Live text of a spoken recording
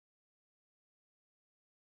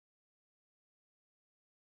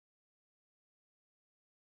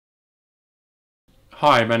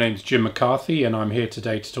Hi, my name's Jim McCarthy and I'm here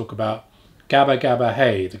today to talk about Gabba Gabba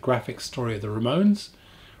Hey, the graphic story of the Ramones,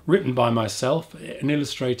 written by myself and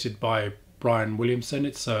illustrated by Brian Williamson.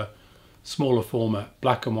 It's a smaller format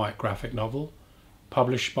black and white graphic novel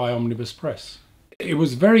published by Omnibus Press. It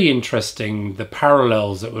was very interesting, the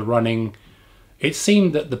parallels that were running. It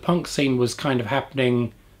seemed that the punk scene was kind of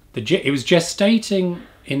happening, it was gestating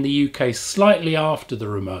in the UK slightly after the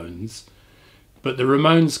Ramones, but the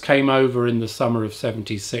Ramones came over in the summer of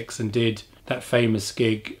 '76 and did that famous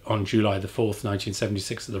gig on July the 4th,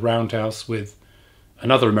 1976 at the Roundhouse with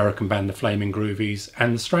another American band, the Flaming Groovies,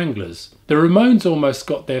 and the Stranglers. The Ramones almost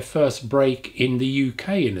got their first break in the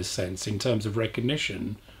UK, in a sense, in terms of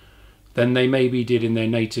recognition, than they maybe did in their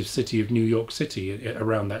native city of New York City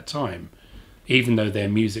around that time. Even though their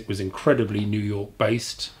music was incredibly New York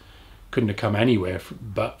based, couldn't have come anywhere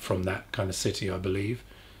but from that kind of city, I believe,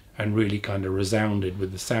 and really kind of resounded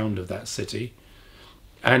with the sound of that city.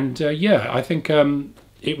 And yeah, I think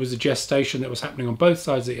it was a gestation that was happening on both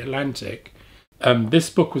sides of the Atlantic. This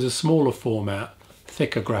book was a smaller format,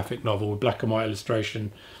 thicker graphic novel with black and white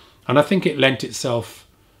illustration, and I think it lent itself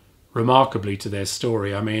remarkably to their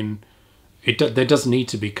story. I mean, there doesn't need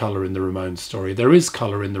to be colour in the Ramones story. There is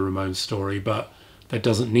colour in the Ramones story, but there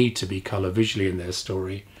doesn't need to be colour visually in their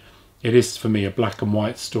story. It is, for me, a black and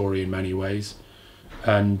white story in many ways,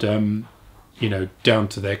 and you know, down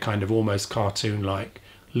to their kind of almost cartoon-like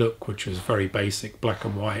look, which was very basic, black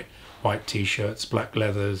and white t-shirts, black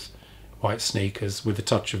leathers, white sneakers with a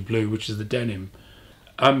touch of blue, which is the denim.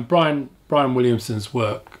 Brian Williamson's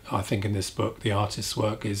work, I think, in this book, the artist's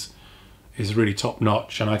work, is really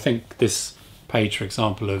top-notch, and I think this page, for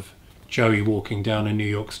example, of Joey walking down a New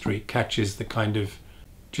York street catches the kind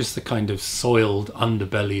of soiled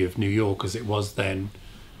underbelly of New York as it was then.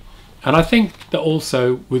 And I think that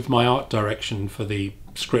also with my art direction for the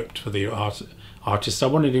script for the artist, I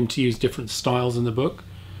wanted him to use different styles in the book,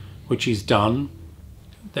 which he's done.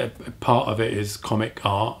 Part of it is comic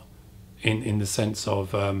art in the sense of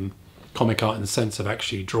comic art in the sense of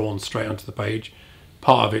actually drawn straight onto the page.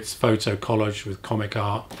 Part of it's photo collage with comic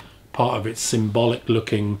art. Part of it's symbolic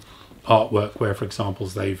looking artwork where, for example,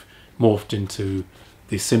 they've morphed into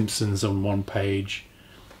the Simpsons on one page.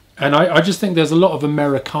 And I just think there's a lot of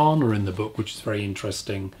Americana in the book, which is very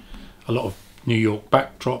interesting. A lot of New York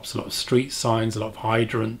backdrops, a lot of street signs, a lot of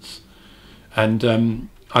hydrants. And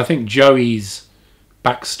I think Joey's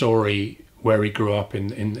backstory, where he grew up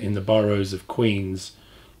in the boroughs of Queens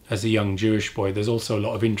as a young Jewish boy, there's also a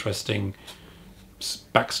lot of interesting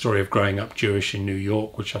backstory of growing up Jewish in New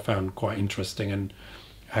York, which I found quite interesting and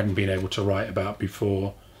hadn't been able to write about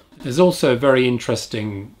before. There's also a very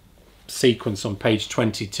interesting sequence on page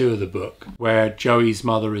 22 of the book where Joey's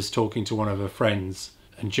mother is talking to one of her friends,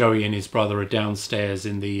 and Joey and his brother are downstairs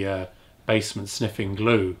in the basement sniffing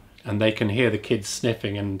glue, and they can hear the kids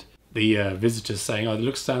sniffing and the visitors saying, "Oh,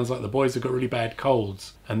 it sounds like the boys have got really bad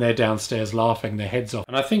colds," and they're downstairs laughing their heads off.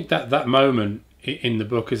 And I think that moment in the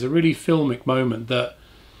book is a really filmic moment that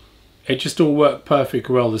it just all worked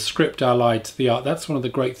perfectly well. The script allied to the art. That's one of the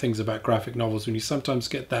great things about graphic novels, when you sometimes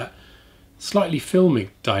get that slightly filmic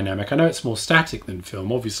dynamic. I know it's more static than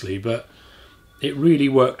film, obviously, but it really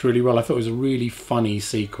worked really well. I thought it was a really funny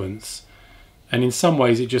sequence, and in some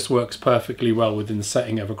ways it just works perfectly well within the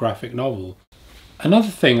setting of a graphic novel. Another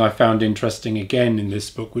thing I found interesting again in this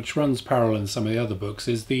book, which runs parallel in some of the other books,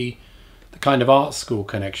 is the kind of art school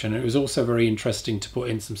connection. It was also very interesting to put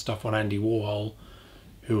in some stuff on Andy Warhol,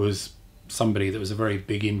 who was somebody that was a very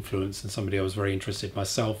big influence and somebody I was very interested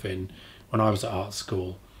myself in when I was at art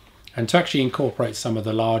school. And to actually incorporate some of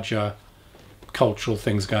the larger cultural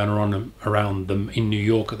things going on around them in New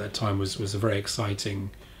York at that time was a very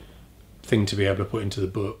exciting thing to be able to put into the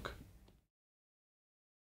book.